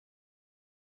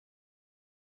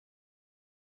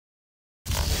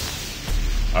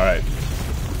Alright.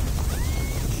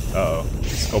 Uh-oh.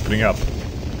 It's opening up.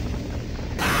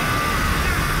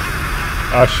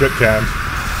 Oh shit, Can.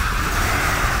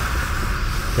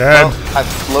 Can! Oh, I'm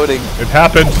floating. It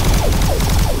happened!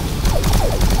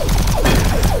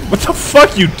 What the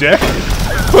fuck, you dick?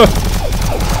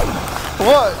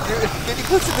 What? You're getting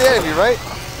close to the enemy, right?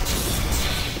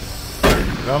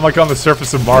 I'm like on the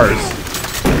surface of Mars.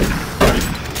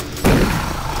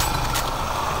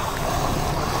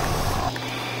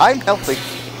 I'm helping.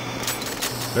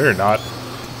 No, you're not.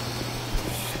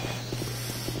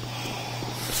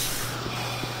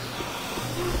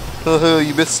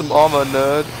 You missed some armor,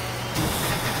 nerd.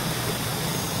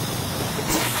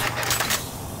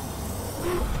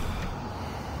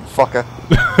 Fucker.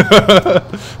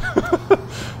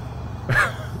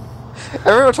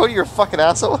 Everyone told you you're a fucking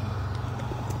asshole?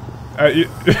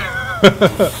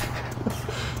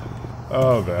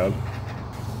 Oh, man.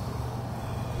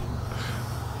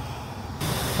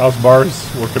 How's Mars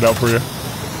working out for you?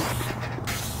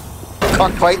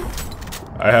 Cockfight.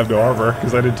 I have no armor,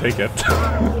 because I didn't take it.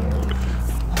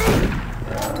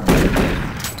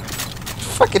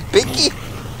 Fucking Pinky!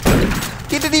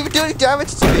 He didn't even do any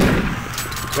damage to me!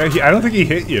 Yeah, I don't think he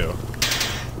hit you.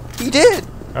 He did!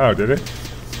 Oh, did he?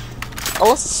 I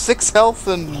lost 6 health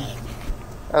and...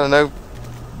 I don't know...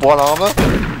 1 armor?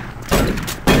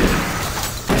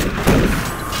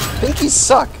 Pinkies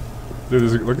suck!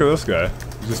 Dude, look at this guy.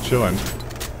 He's just chilling.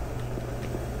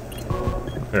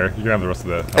 There, you can have the rest of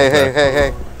the...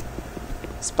 Hey.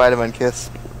 Spider-Man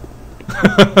kiss.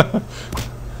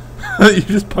 You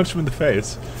just punched him in the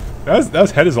face. That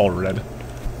his head is all red.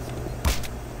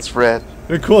 It's red.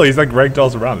 They're cool, he's like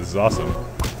ragdolls around. This is awesome.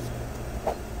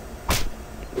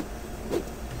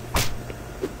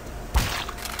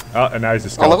 Oh, and now he's a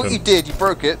I skeleton. love what you did, you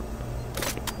broke it.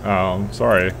 Oh, I'm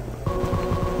sorry.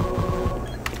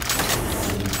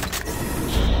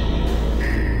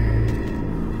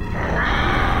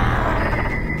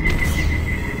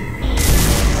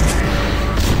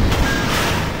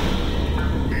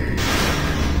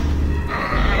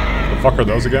 The fuck are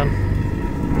those again?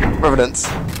 Revenants.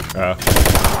 Why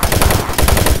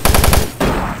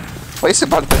are you so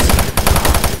bad at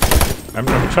this? I'm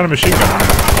trying to machine gun him.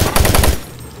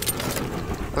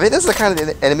 I think this is the kind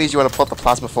of enemies you want to plot the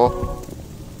plasma for.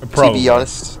 Probably. To be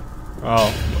honest.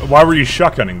 Oh, why were you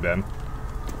shotgunning then?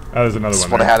 Oh, there's another That's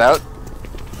one what there. I had out.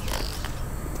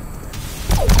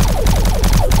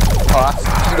 Oh, that's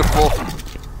beautiful.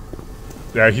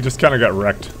 Yeah, he just kind of got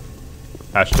wrecked.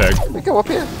 Hashtag. Can we go up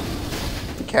here?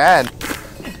 We can.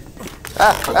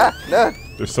 No.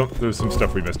 There's some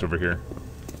stuff we missed over here.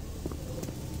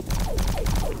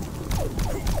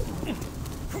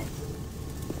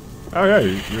 Oh yeah,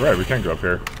 you're right. We can go up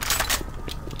here.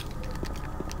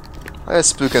 There's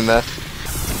spook in there.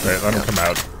 Wait, let him come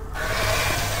out.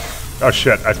 Oh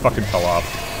shit! I fucking fell off.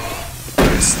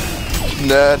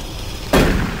 Nerd.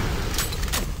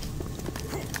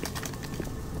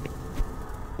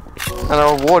 And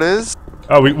our reward is...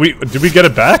 Oh, did we get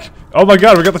it back? Oh my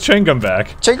god, we got the chain gun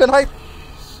back. Chain gun hype!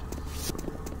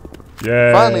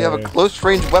 Yeah. Finally, I have a close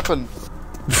range weapon.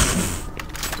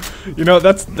 You know,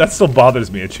 that still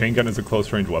bothers me. A chain gun is a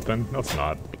close range weapon. No, it's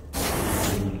not.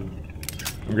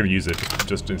 I'm gonna use it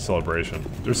just in celebration.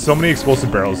 There's so many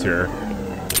explosive barrels here.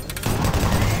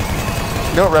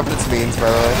 You know what revenants means, by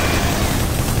the way?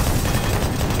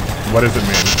 What does it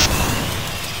mean?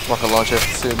 Rocket launcher,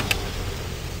 soon.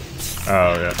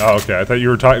 Oh yeah. Oh okay. I thought you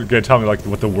were gonna tell me like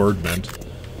what the word meant.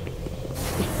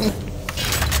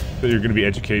 That you're gonna be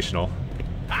educational.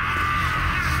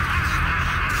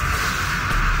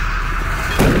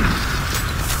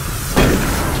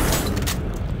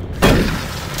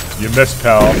 You missed,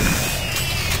 pal.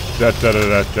 Da da da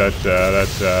da da da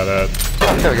da da.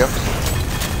 Oh, there we go.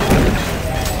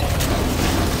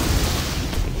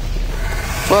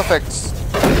 Perfect.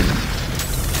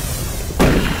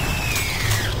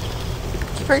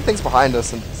 Keep hearing things behind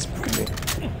us and spooking me.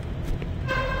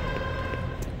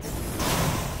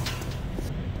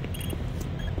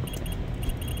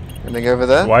 Anything over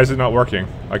there? Why is it not working?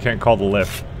 I can't call the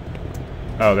lift.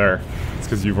 Oh, there. It's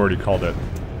because you've already called it.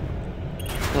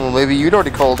 Well, maybe you'd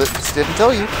already called it, just didn't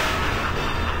tell you.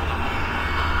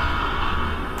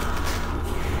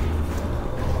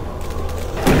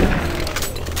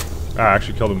 I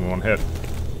actually killed him in one hit.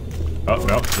 Oh,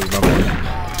 no, there's another one.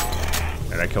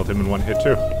 And I killed him in one hit,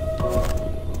 too.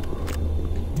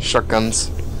 Shotguns.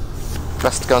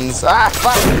 Best guns. Ah,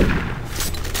 fuck!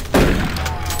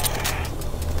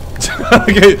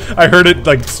 Okay, I heard it,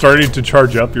 like, starting to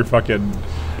charge up your fucking,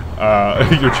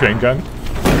 your chain gun.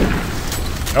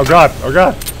 Oh god, oh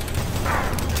god.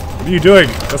 What are you doing?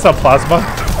 That's not plasma.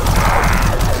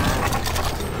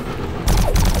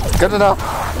 Good enough.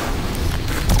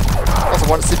 Also,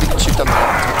 want to see if you can shoot down the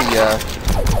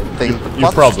thing. You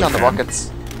probably down the can. rockets.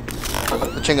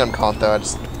 The chain gun can't though. I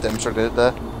just demonstrated it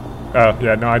there. Oh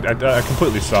yeah, no, I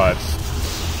completely saw it.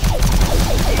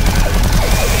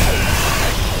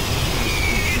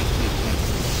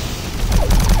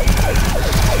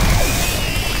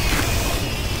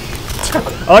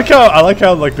 I like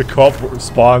how like the co-op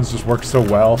spawns just work so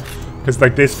well, because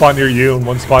like they spawn near you and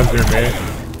one spawns near me.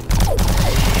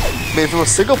 I mean, if it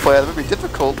was single player, that would be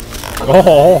difficult.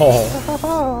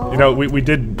 Oh, you know, we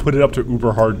did put it up to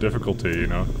uber hard difficulty, you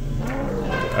know,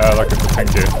 like it's a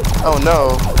pinky. Oh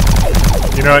no.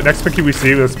 You know what? Next pinky we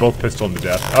see, let's both pistol him to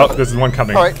death. Oh, there's one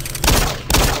coming. All right.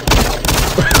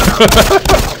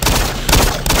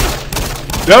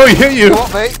 No, he hit you.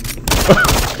 What, mate?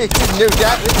 He did no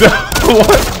damage. No,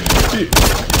 what?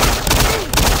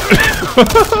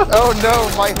 Oh no,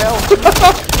 my health.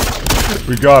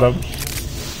 We got him.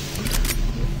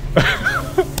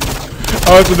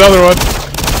 Oh, it's another one.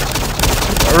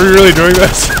 Are we really doing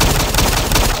this?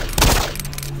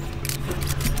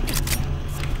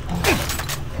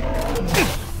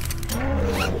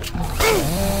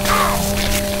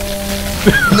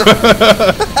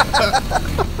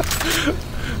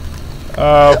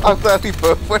 I'm glad we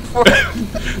both went for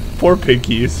it. Poor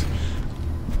pinkies.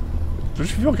 Don't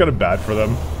you feel kind of bad for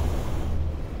them?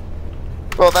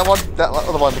 Well, that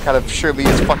other one kind of showed me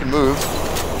his fucking move.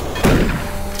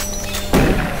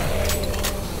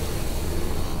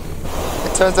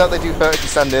 It turns out they do hurt if you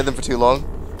stand near them for too long.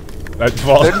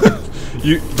 Well,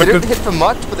 They don't hit for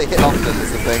much, but they hit often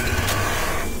is the thing.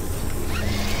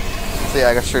 So yeah,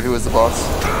 I got sure who was the boss.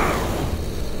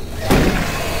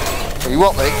 Oh, you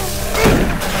want me?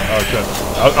 Oh shit.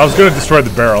 I was gonna destroy the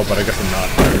barrel, but I guess I'm not.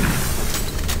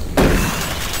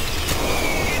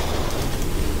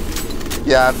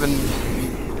 Yeah, I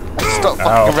stopped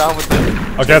fucking around with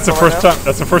them. Okay, that's the first time.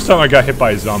 That's the first time I got hit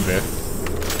by a zombie.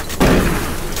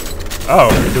 Oh,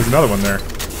 there's another one there,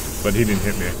 but he didn't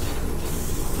hit me.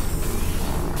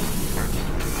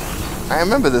 I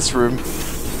remember this room.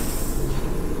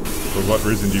 For what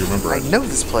reason do you remember I it? know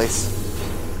this place. I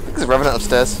think there's a revenant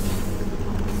upstairs.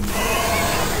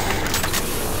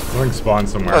 Something spawned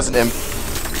somewhere. That was an imp.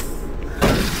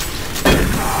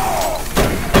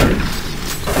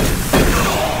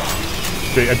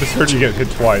 Okay, I just heard you get hit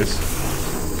twice.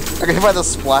 I got hit by the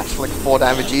splash for like 4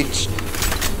 damage each.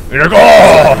 And you're like,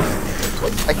 oh!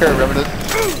 I carry a revenant.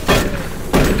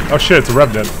 Oh shit, it's a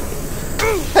revenant.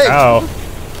 Hey! Ow.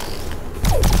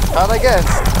 How'd I guess?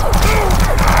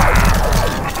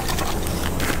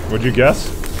 What'd you guess?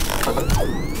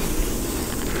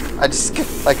 I just,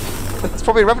 like, it's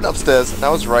probably a revenant upstairs, and I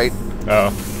was right.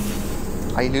 Oh.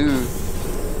 I knew.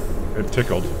 It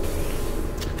tickled.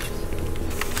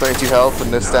 22 health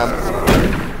and no stamp.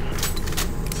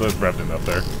 So there's revenant up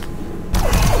there.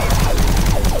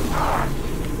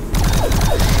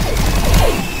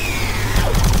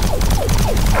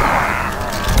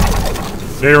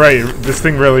 Yeah, you're right. This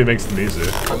thing really makes them easy,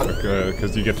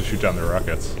 because you get to shoot down the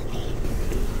rockets.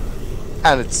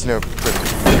 And it's, you know, pretty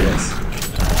yes.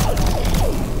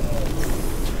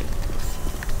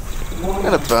 I'm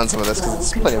gonna burn some of this because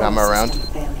there's plenty of ammo around.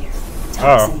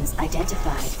 Oh.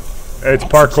 It's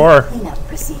parkour.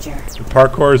 The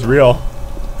parkour is real.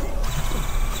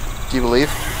 Do you believe?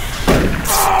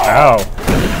 Ow.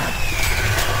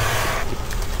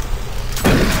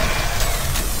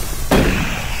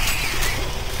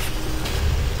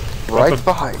 Right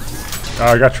behind. Oh,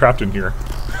 I got trapped in here.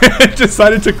 It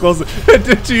decided to close it. It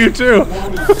did to you too.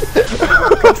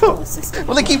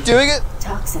 Will they keep doing it?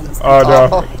 Oh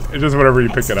no. It does whatever you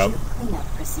pick it up.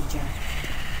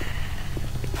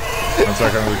 1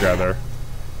 second, we got there.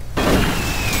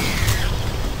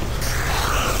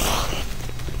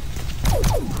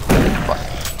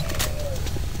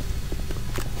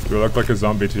 Do I look like a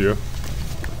zombie to you?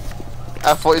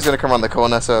 I thought he was gonna come around the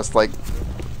corner, so I was like,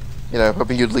 you know,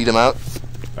 hoping you'd lead him out.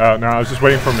 Oh no, I was just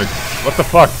waiting for him to. What the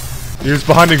fuck? He was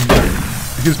behind the.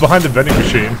 He was behind the vending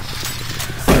machine.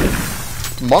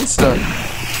 Monster.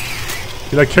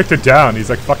 He like kicked it down. He's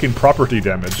like fucking property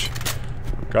damage.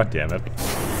 God damn it.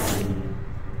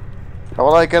 How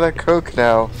will I get a Coke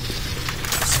now?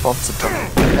 Sponsored by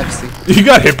Pepsi. You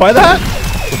got hit by that?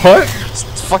 What? It's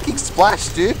fucking splash,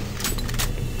 dude.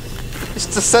 It's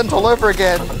descent all over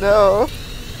again. No.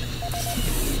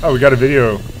 Oh, we got a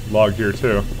video log here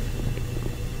too.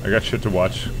 I got shit to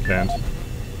watch. Can't.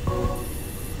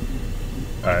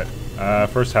 Alright.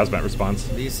 First hazmat response.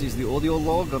 This is the audio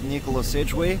log of Nicholas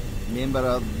Edgeway, member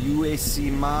of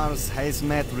USC Mars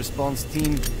Hazmat Response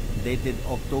Team, dated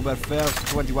October 1st,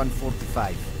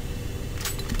 2145.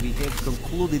 we have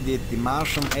concluded that the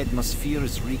Martian atmosphere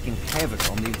is wreaking havoc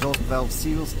on the exhaust valve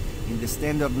seals in the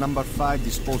standard number 5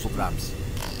 disposal drums.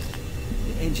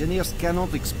 The engineers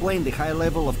cannot explain the high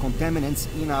level of contaminants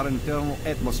in our internal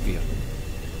atmosphere.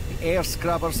 The air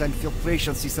scrubbers and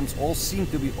filtration systems all seem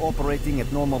to be operating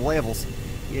at normal levels,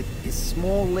 yet a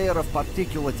small layer of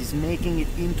particulate is making it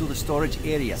into the storage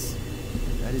areas.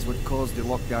 That is what caused the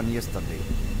lockdown yesterday.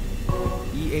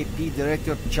 EAP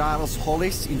Director Charles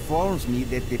Hollis informs me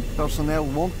that the personnel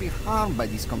won't be harmed by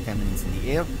these contaminants in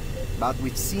the air, but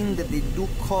we've seen that they do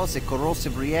cause a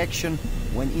corrosive reaction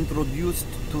when introduced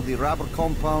to the rubber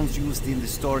compounds used in the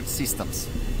storage systems.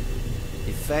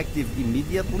 Effective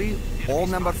immediately, all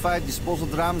number 5 disposal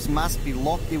drums must be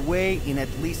locked away in at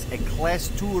least a Class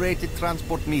 2 rated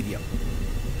transport medium.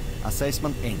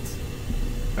 Assessment ends.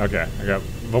 Okay, I got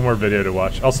one more video to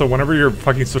watch. Also, whenever you're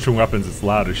fucking switching weapons, it's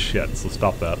loud as shit, so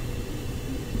stop that.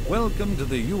 Welcome to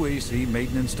the UAC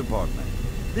Maintenance Department.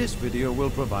 This video will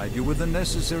provide you with the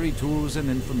necessary tools and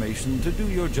information to do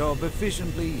your job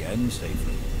efficiently and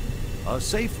safely. A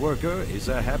safe worker is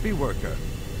a happy worker,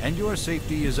 and your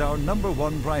safety is our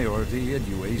 #1 priority at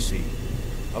UAC.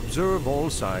 Observe all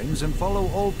signs and follow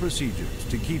all procedures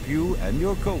to keep you and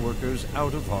your coworkers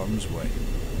out of harm's way.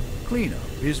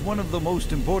 Cleanup is one of the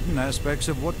most important aspects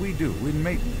of what we do in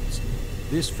maintenance.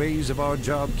 This phase of our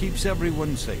job keeps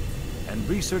everyone safe, and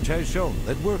research has shown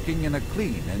that working in a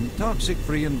clean and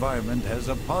toxic-free environment has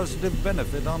a positive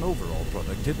benefit on overall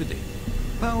productivity.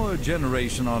 Power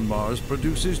generation on Mars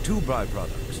produces 2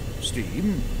 byproducts,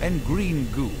 steam and green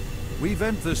goo. We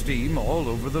vent the steam all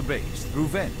over the base through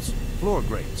vents, floor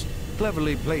grates,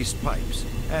 cleverly placed pipes,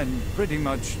 and pretty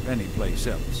much any place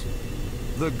else.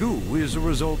 The goo is a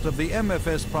result of the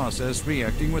MFS process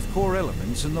reacting with core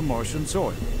elements in the Martian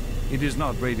soil. It is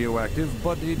not radioactive,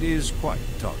 but it is quite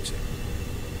toxic.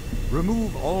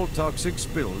 Remove all toxic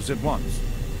spills at once.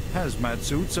 Hazmat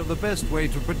suits are the best way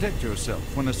to protect yourself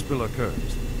when a spill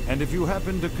occurs. And if you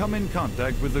happen to come in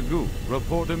contact with the goo,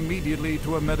 report immediately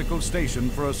to a medical station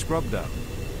for a scrub down.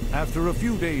 After a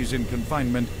few days in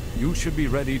confinement, you should be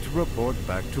ready to report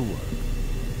back to work.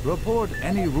 Report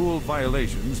any rule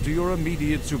violations to your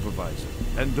immediate supervisor,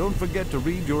 and don't forget to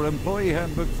read your employee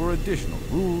handbook for additional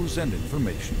rules and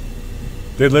information.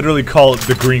 They literally call it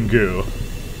the green goo.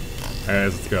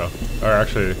 Anyways, let's go. Or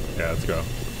actually, yeah, let's go.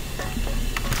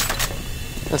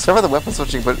 Yeah, sorry for the weapon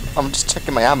switching, but I'm just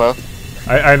checking my ammo.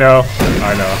 I know.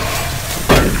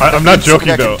 I'm not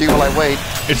joking though. I can do while I wait.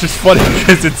 It's just funny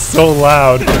because it's so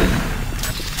loud.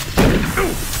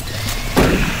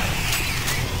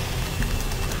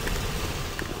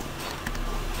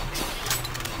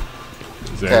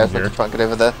 Yeah, I can't get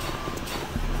over there.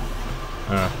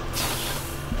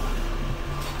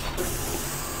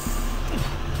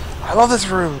 I love this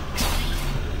room.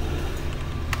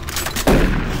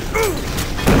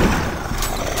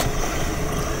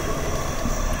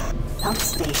 Pump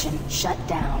station shut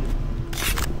down.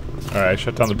 Alright,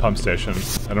 shut down the pump station.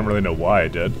 I don't really know why I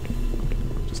did.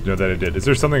 Just know that I did. Is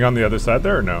there something on the other side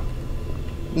there or no?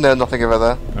 No, nothing over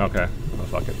there. Okay, well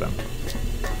fuck it then.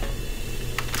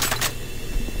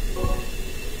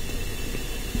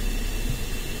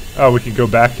 Oh, we can go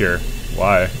back here.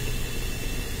 Why?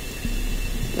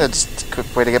 Yeah, just a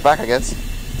quick way to get back, I guess.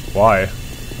 Why?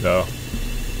 No.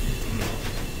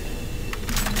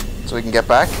 So we can get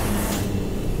back?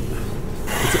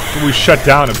 We shut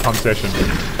down a pump station.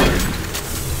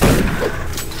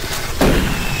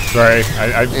 Sorry,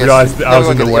 I realized I was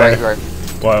in the way. Right.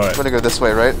 What? I'm gonna go this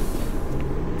way, right?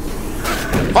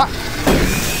 Fuck!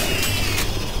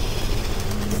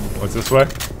 What's this way?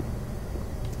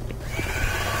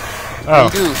 Oh.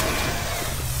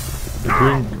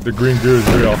 The green goo is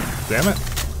real. Damn it.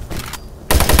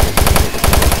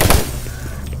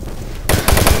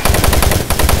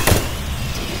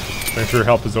 Thanks for your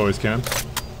help as always, Ken.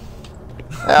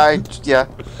 Yeah.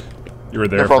 You were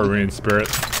there for me in spirit.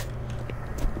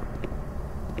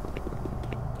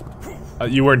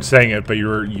 You weren't saying it, but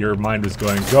your mind was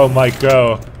going, "Go, Mike,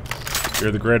 go!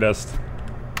 You're the greatest."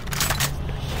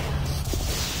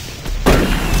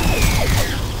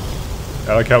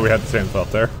 I like how we had the same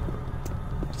thought there.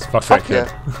 Just fuck that kid.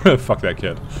 Yeah. Fuck that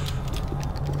kid.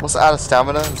 What's out of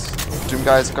stamina? Doom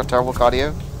guys got terrible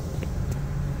cardio.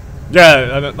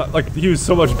 Yeah, like he was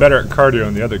so much better at cardio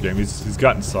in the other game. He's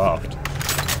gotten soft.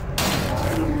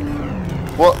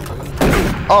 What?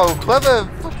 Oh, clever!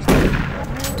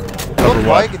 Clever Look,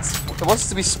 what? Mike, it wants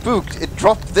to be spooked. It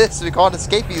dropped this so we can't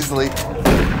escape easily.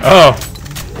 Oh.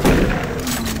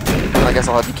 I guess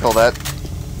I'll have you kill that.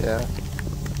 Yeah.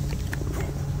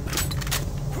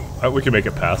 We can make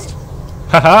it past.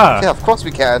 Haha! Yeah, of course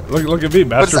we can. Look at me,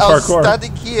 master But I was parkour.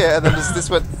 standing here, and then this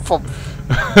went from.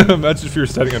 Imagine if you were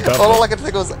standing on top of All it. I could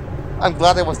think was, I'm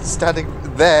glad I wasn't standing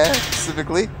there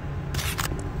specifically.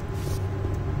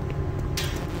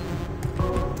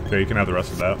 Okay, you can have the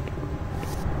rest of that.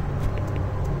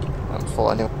 I'm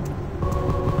full anyway.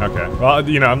 Okay. Well,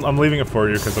 you know, I'm leaving it for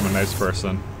you because I'm a nice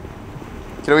person.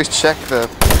 You can always check the.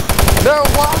 No,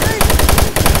 why?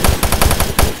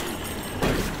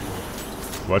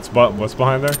 What's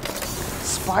behind there?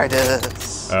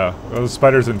 Spiders. Oh, well, there's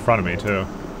spiders in front of me too.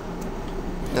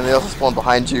 And they also spawn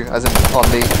behind you, as in on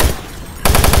me.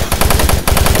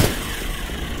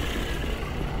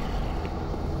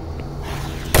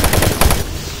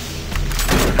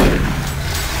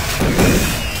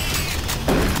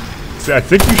 See, I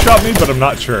think you shot me, but I'm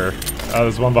not sure.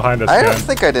 There's one behind us. I don't again.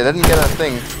 think I did. I didn't get that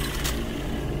thing.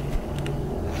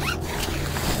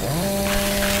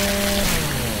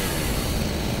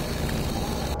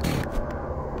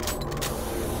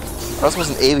 I also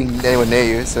wasn't aiming anyone near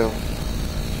you, so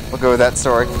we'll go with that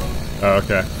story. Oh,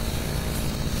 okay.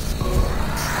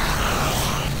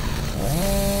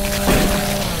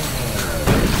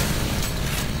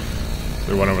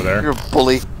 There's one over there. You're a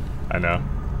bully. I know.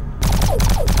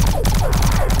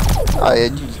 Oh yeah,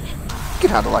 you can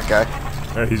handle that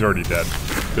guy. He's already dead.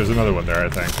 There's another one there, I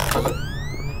think.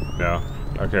 No.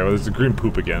 Okay, well, there's the green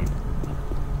poop again.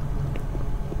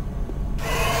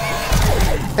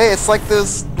 Hey, it's like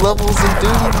those levels in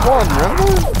Doom 1, remember?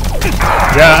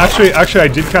 Yeah, actually, I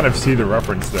did kind of see the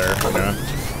reference there. Yeah.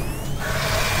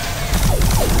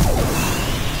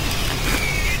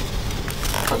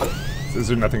 Is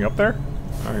there nothing up there?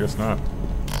 I guess not.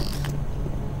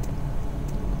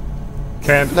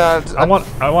 No, I want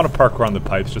to parkour on the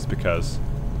pipes just because.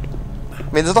 I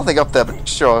mean, there's nothing up there, but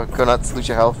sure, go nuts, lose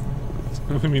your health.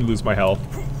 What do you mean lose my health?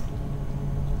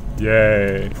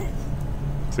 Yay!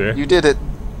 See? You did it.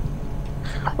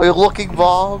 Are you looking,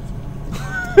 Bob?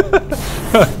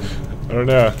 I don't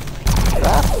know.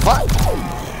 Ah, fuck.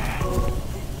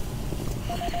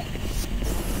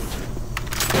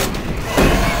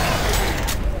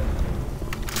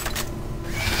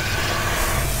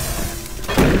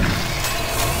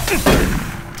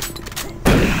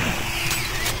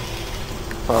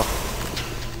 Oh.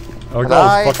 I like And all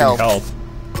I his fucking helped. health.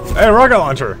 Hey, rocket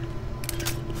launcher!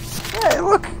 Hey,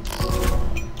 look.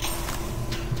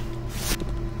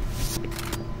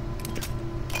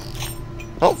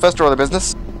 Oh, first order of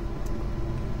business.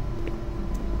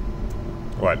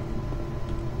 What?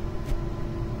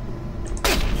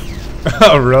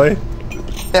 Oh, really?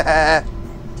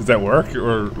 Does that work?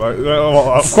 Or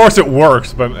well, of course it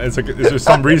works, but it's like, is there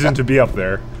some reason to be up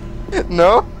there?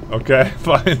 No? Okay,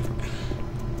 fine.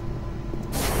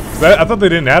 I thought they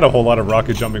didn't add a whole lot of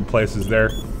rocket jumping places there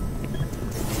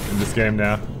in this game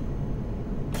now.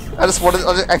 I just saw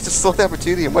the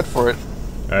opportunity and went for it.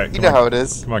 Alright, You know how it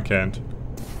is. Come on, Kent.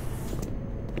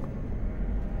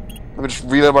 I'm gonna just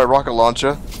reload my rocket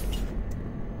launcher.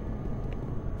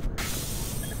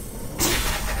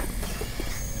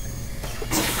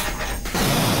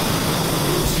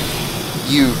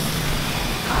 You.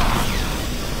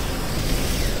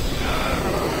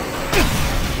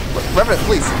 Revenant,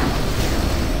 please.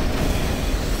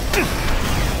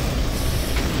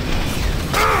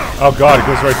 Oh god, it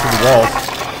goes right through the walls.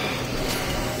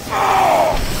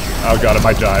 Oh god, I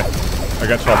might die. I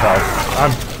got 12 health.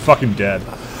 I'm fucking dead.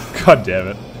 God damn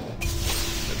it.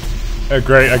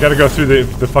 Great, I gotta go through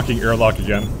the fucking airlock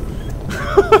again.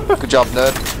 Good job,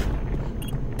 nerd.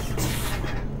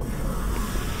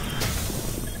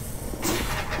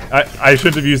 I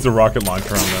shouldn't have used the rocket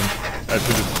launcher on them. I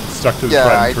should have stuck to the Yeah,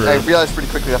 thread and through. I realized pretty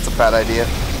quickly that's a bad idea.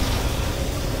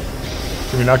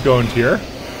 Can we not go into here?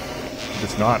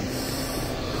 It's not.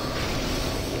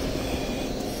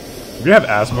 Do we have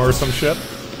asthma or some shit?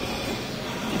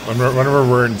 Whenever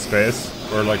we're in space,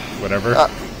 or like, whatever.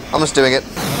 I'm just doing it.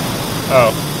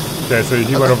 Oh. Okay, so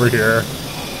he went over here,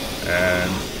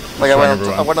 and... Like, I went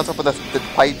everyone. on top of the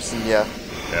pipes and yeah.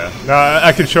 Yeah. No,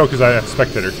 I can show because I have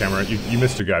spectator camera. You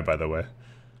missed a guy, by the way.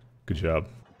 Good job.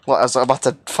 Well, I was about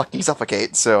to fucking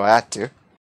suffocate, so I had to.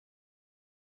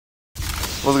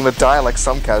 I wasn't gonna die like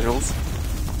some casuals.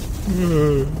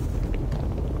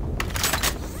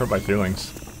 Hurt my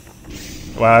feelings.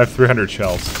 Well, I have 300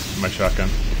 shells in my shotgun.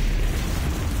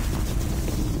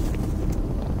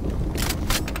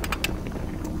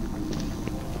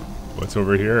 What's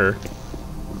over here?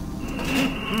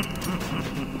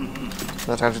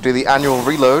 Now time to do the annual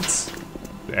reloads.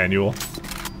 The annual.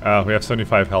 We have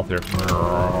 75 health here.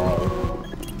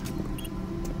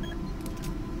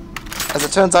 As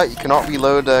it turns out, you cannot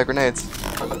reload grenades.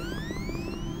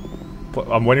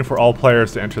 I'm waiting for all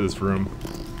players to enter this room.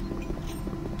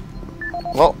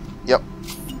 Well, yep.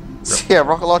 So, yeah,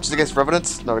 rocket launches against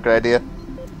Revenants, not a good idea.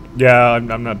 Yeah,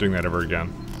 I'm not doing that ever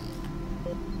again.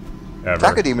 Ever.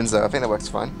 Attacker demons, though, I think that works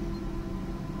fine.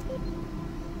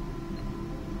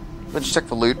 Let's just check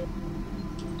for loot.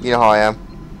 You know how I am.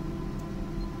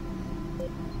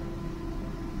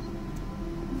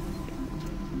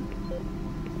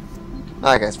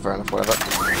 I guess fair enough, whatever.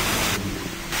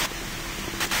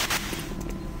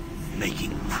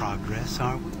 Making progress,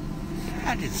 are we?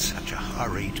 And in such a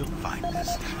hurry to find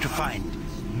us, to find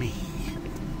me.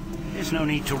 There's no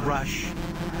need to rush.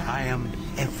 I am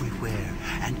everywhere,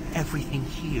 and everything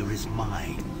here is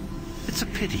mine. It's a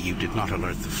pity you did not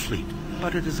alert the fleet,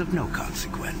 but it is of no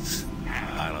consequence.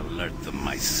 I'll alert them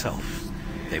myself.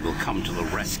 They will come to the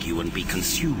rescue and be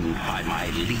consumed by my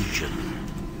legion.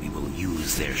 We will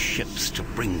use their ships to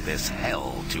bring this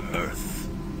hell to Earth.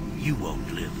 You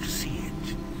won't live to see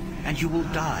it, and you will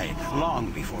die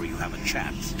long before you have a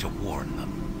chance to warn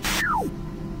them.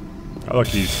 Oh, look,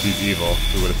 he's evil.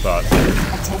 Who would have thought?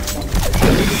 Attention.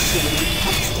 Initiating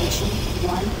pump station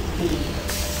 1B.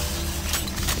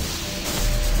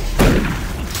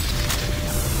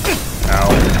 Ow.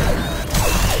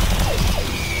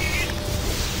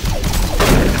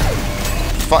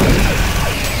 Fuck.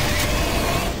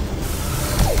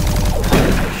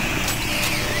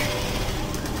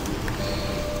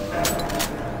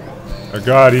 Oh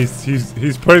god,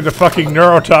 he's putting the fucking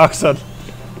neurotoxin.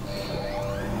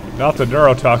 Not the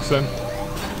neurotoxin.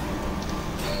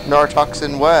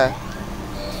 Neurotoxin where?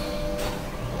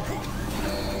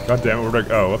 God damn it, where'd I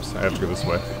go? Oh, whoops, I have to go this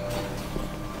way.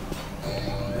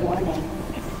 Warning.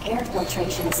 Air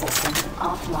filtration system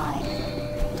offline.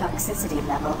 Toxicity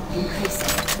level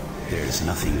increasing. There's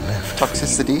nothing left.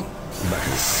 Toxicity? But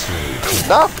a slow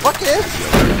Nah, fuck it!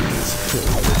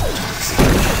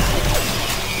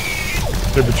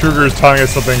 The Betruger is telling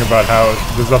us something about how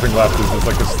there's nothing left. It's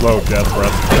like a slow death for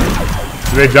us.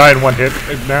 Do they die in one hit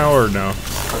now or no?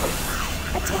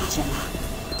 Attention.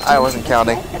 I wasn't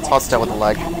counting. It's hard to tell with the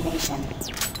lag. Contamination.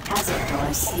 Hazard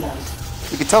doors sealed.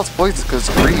 You can tell it's poisonous because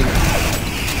it's green.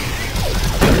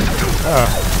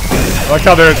 I like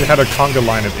how they had a conga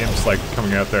line of imps like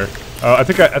coming out there. I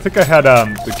think I had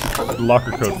the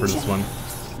locker code for this one.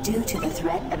 Due to the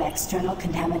threat of external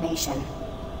contamination,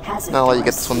 hazard I'll let you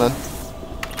get doors this one then.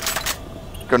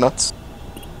 Go nuts.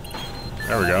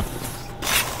 There we go.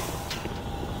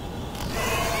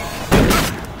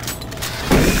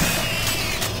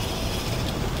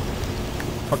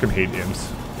 Fucking hate imps.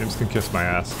 Imps can kiss my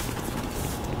ass.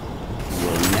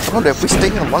 I wonder if we stay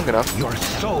here long enough. Your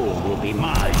soul will be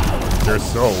mine. Their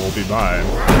soul will be mine.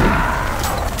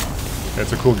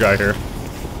 It's a cool guy here.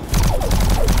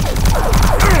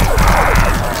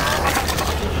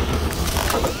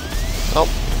 Oh,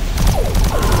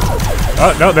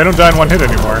 Oh, no, they don't die in one hit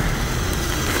anymore.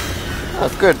 oh,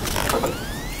 good.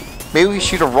 Maybe we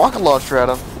shoot a rocket launcher at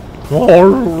him.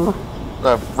 A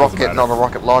rocket, matter. not a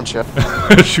rocket launcher.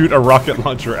 Shoot a rocket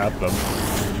launcher at them.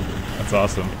 That's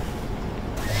awesome.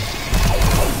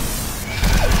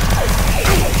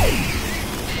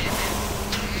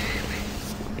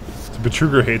 The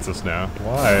Betruger hates us now.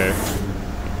 Why?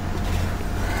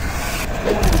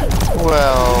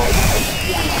 Well,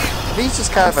 he's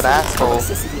just kind of an asshole.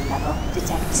 toxicity level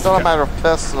detected. It's not a matter of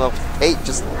personal hate,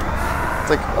 just... It's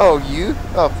like, oh, you?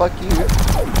 Oh, fuck you.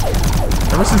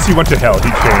 Ever since he went to hell, he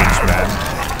changed, man.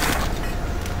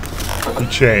 He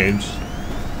changed.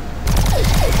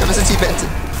 Ever since he met the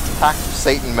pact of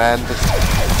Satan, man,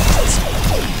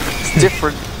 it's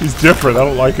different. He's different. I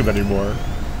don't like him anymore.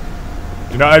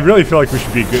 You know, I really feel like we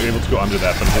should be able to go under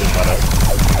that, but it doesn't let us.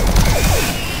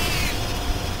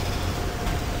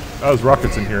 Oh, there's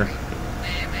rockets in here.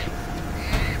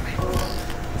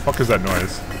 The fuck is that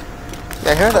noise?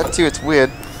 Yeah, I heard that too, it's weird.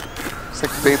 It's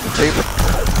like bathe the table.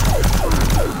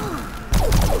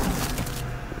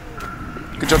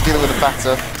 Good job dealing with the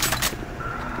factor.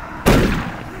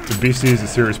 The BC is a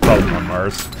serious problem on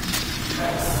Mars.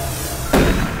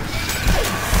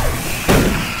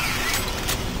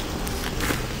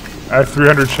 I have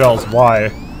 300 shells. Why?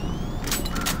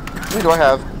 How many do I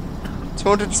have?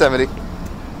 270.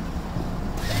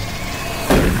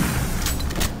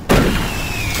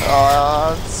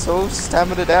 So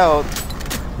stamina out.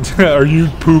 Are you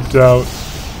pooped out?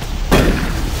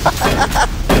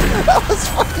 That was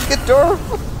fucking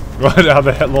adorable. What? How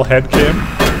the little head came?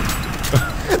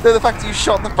 Then the fact that you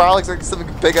shot the barrel looks like something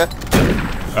bigger.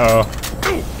 Oh.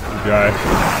 Good guy.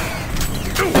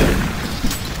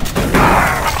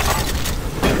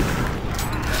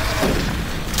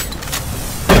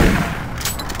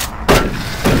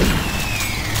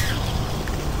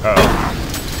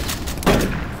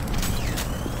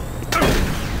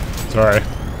 sorry.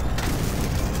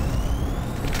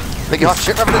 Make hot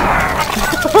shit, Revenant.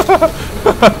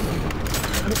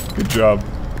 Good job.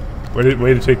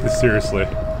 Way to take this seriously.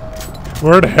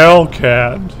 We're in hell,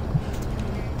 Cat.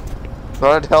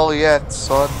 Not in hell yet,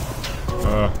 son.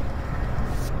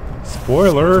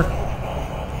 Spoiler. And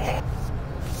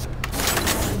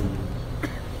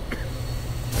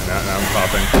now I'm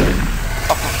popping.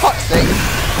 Oh, for fuck's sake.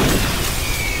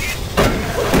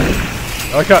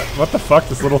 What the fuck?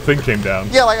 This little thing came down.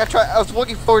 Yeah, like I was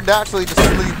looking forward naturally to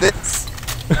see this.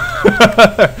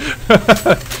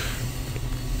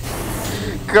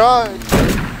 God.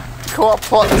 Co-op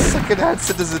plot, second-hand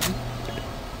citizen.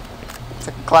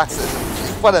 Second class citizen.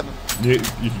 Whatever. You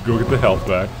can go get the health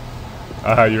back.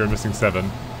 You're missing 7.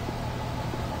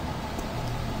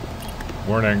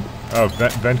 Warning. Oh,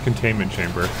 vent containment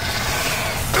chamber.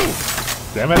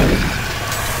 Damn it.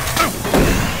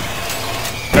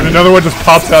 And another one just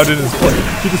pops out in his foot.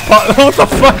 He just pops. What the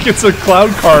fuck? It's a cloud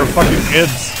car of fucking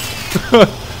imps.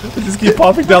 They just keep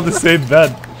popping down the same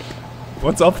vent.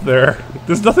 What's up there?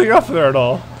 There's nothing up there at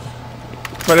all.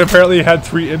 But apparently you had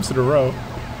 3 imps in a row.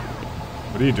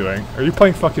 What are you doing? Are you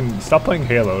playing fucking... Stop playing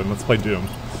Halo and let's play Doom.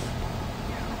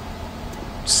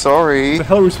 Sorry. What the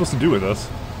hell are we supposed to do with this?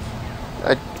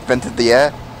 I vented the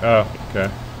air. Oh, okay.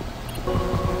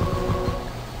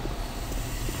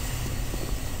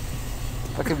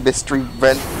 Fucking mystery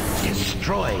vent.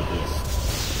 Destroy him.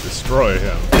 Destroy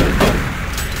him.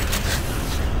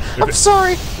 I'm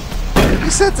sorry.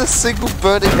 You said a single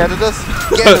bird ahead of us.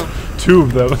 Get him. 2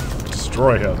 of them.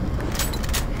 Destroy him.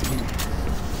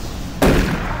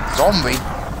 Zombie.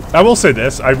 I will say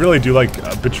this, I really do like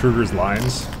Betruger's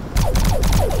lines.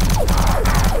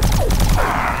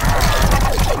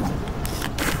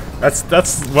 That's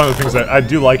one of the things that I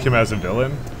do like him as a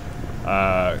villain,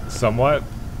 somewhat.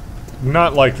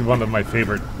 Not like one of my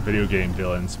favorite video game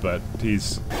villains, but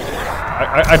he's...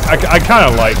 I kind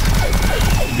of like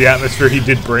the atmosphere he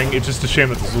did bring. It's just a shame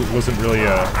that this wasn't really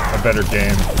a better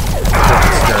game.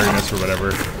 Scariness or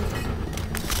whatever.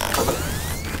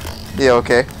 Yeah,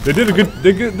 okay. They did a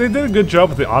good job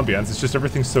with the ambience. It's just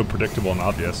everything's so predictable and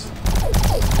obvious.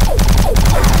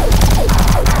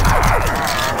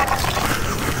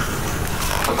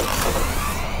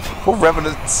 Poor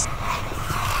revenants.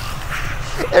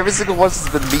 Every single one has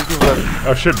been meeting them.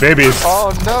 Oh shit, babies.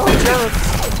 Oh no, cherubs.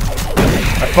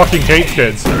 I fucking hate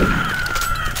kids.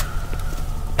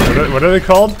 What are they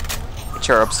called?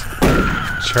 Cherubs.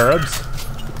 Cherubs?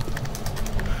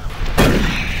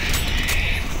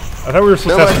 I thought we were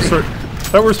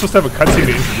supposed to have a cutscene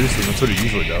to introduce them. That's what it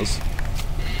usually does.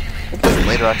 It does it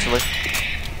later, actually.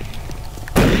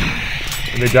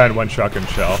 And they die in one shotgun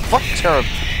shell. Fuck cherub.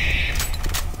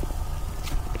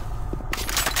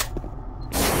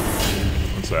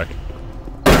 One sec.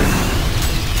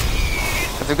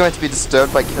 If they're going to be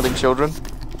disturbed by killing children.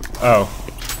 Oh.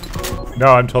 No,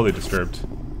 I'm totally disturbed.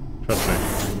 Trust me.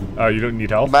 Oh, you don't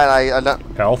need health? Man, I don't...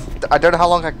 Health? I don't know how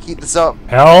long I can keep this up.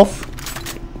 Health?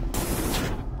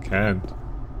 Can't.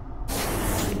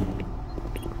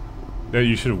 No,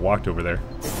 you should have walked over there.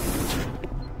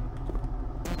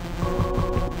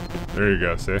 There you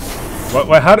go, see?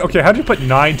 What, how'd you put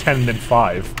 9, 10, and then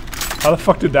 5? How the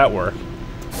fuck did that work?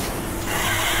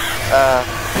 Oh,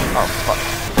 fuck.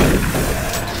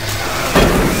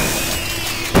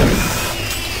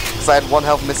 Because I had 1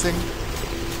 health missing,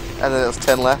 and then it was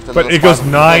 10 left. And but it goes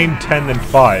 9, 10, then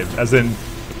 5, as in...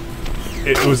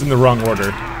 It was in the wrong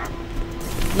order.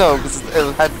 No, because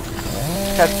it had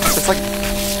it's like...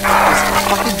 There's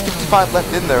fucking 55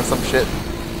 left in there or some shit.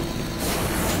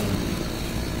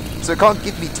 So it can't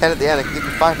give me 10 at the end, it can give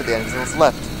me 5 at the end, because it was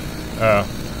left. Oh.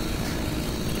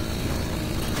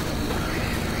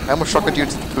 I almost shotgunned you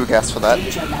to the poo gas for that.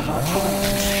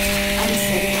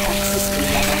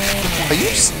 Are you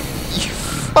you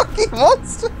fucking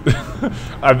monster?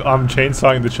 I'm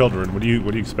chainsawing the children. What do you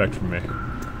expect from me?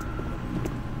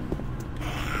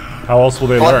 How else will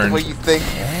they learn? The way you think.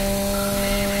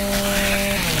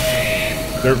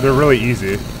 They're really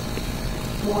easy.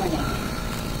 Warning.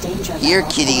 Danger Here,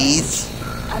 level kitties.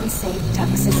 Unsafe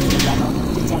toxicity level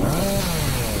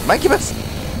detected. Incubus.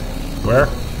 Where?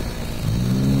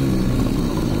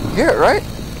 Here, right?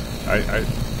 I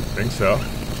think so.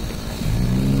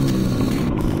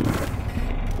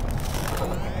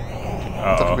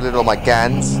 Don't reload all my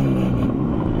guns.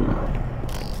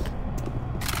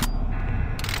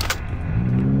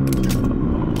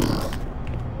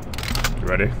 You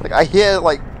ready? Like I hear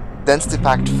like density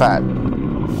packed fat.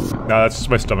 No, that's just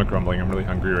my stomach rumbling. I'm really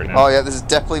hungry right now. Oh yeah, this is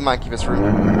definitely my Incubus room.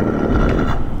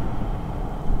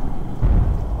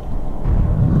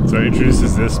 So it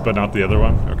introduces this, but not the other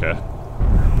one? Okay.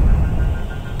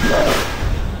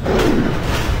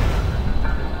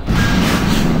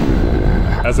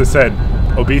 As I said,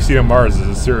 obesity on Mars is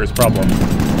a serious problem.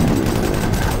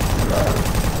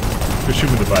 Just shoot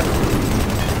him in the butt.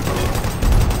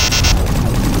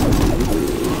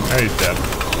 And he's dead.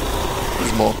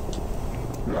 There's more.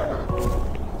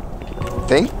 I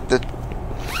think that...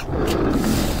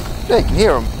 Yeah, you can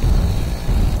hear him.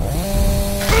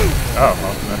 Oh,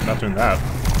 well, not doing that.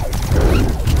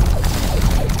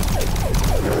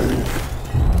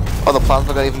 Oh, the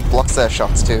plasma gun even blocks their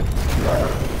shots too.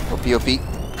 OP, OP.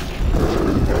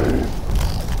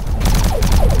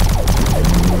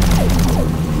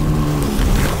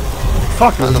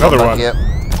 Fuck, there's another one. Yep.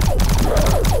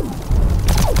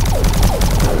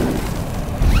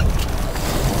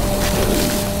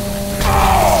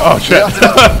 Oh shit. Yeah,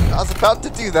 I was about to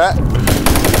do that.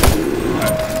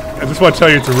 I just want to tell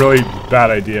you it's a really bad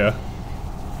idea.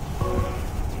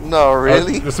 No,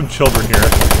 really? There's some children here.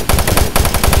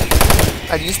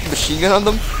 I used the machine gun on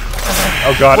them?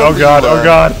 Oh god, oh god, oh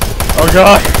god, oh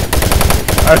god!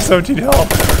 I have 17 health.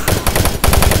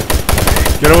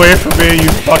 Get away from me, you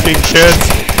fucking kids!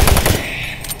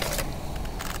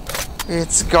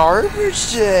 It's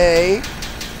garbage day.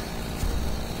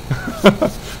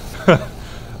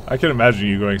 I can imagine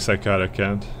you going psychotic,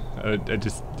 Kent. I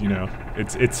just, you know,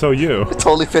 it's so you. It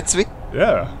totally fits me.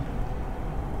 Yeah.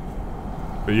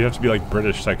 But you have to be like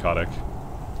British psychotic.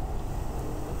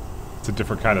 It's a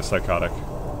different kind of psychotic.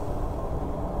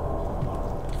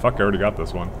 Fuck, I already got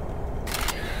this one.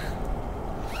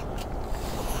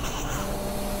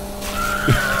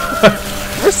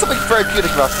 There's something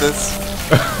therapeutic about this.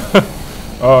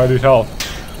 Oh, I need help.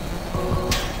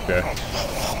 Okay.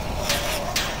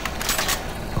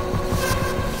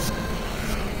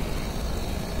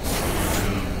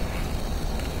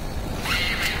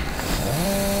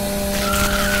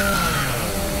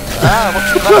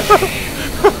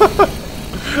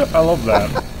 I love that.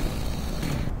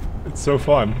 It's so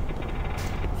fun.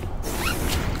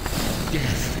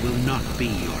 Death will not be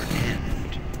your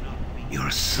end. Your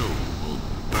soul will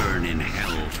burn in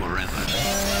hell forever.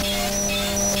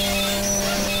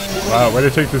 Wow, way to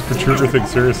take this protruder thing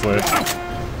seriously.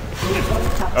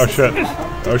 Oh shit.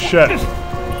 Oh shit.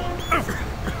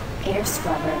 Air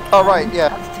scrubber. Oh, right,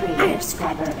 yeah. Of 3 air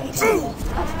scrubber activated.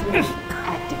 Of 3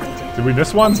 activated. Did we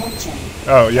miss one? Attention.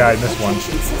 Oh yeah, I missed one.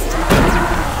 Attention system.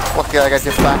 Lucky I got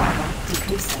your back.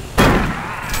 Decreasing.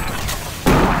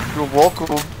 You're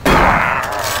welcome.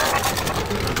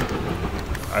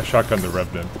 I shotgunned the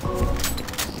Revenant.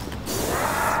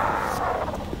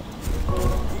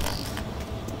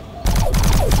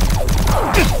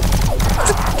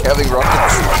 Having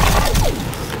rockets.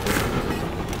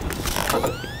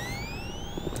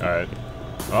 Alright.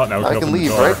 Well, now we can I open can the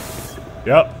leave, door. right?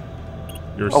 Yep.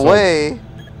 You're so Away.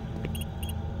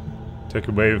 take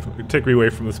me away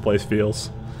from this place, feels.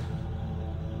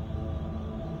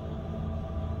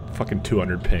 Fucking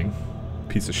 200 ping.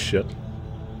 Piece of shit.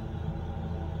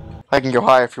 I can go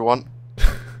high if you want.